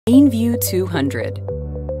VeinVu 200.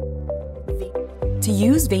 To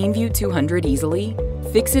use VeinVu 200 easily,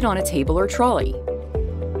 fix it on a table or trolley.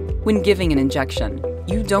 When giving an injection,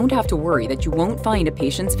 you don't have to worry that you won't find a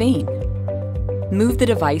patient's vein. Move the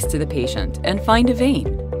device to the patient and find a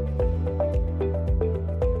vein.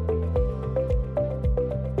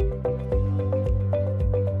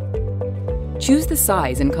 Choose the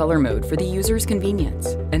size and color mode for the user's convenience,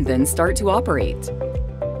 and then start to operate.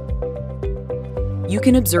 You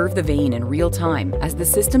can observe the vein in real time as the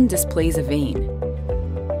system displays a vein,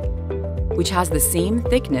 which has the same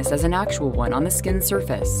thickness as an actual one on the skin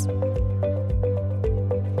surface.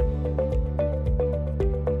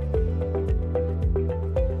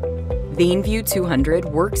 VeinVu 200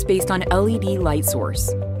 works based on LED light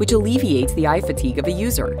source, which alleviates the eye fatigue of a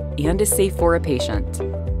user and is safe for a patient.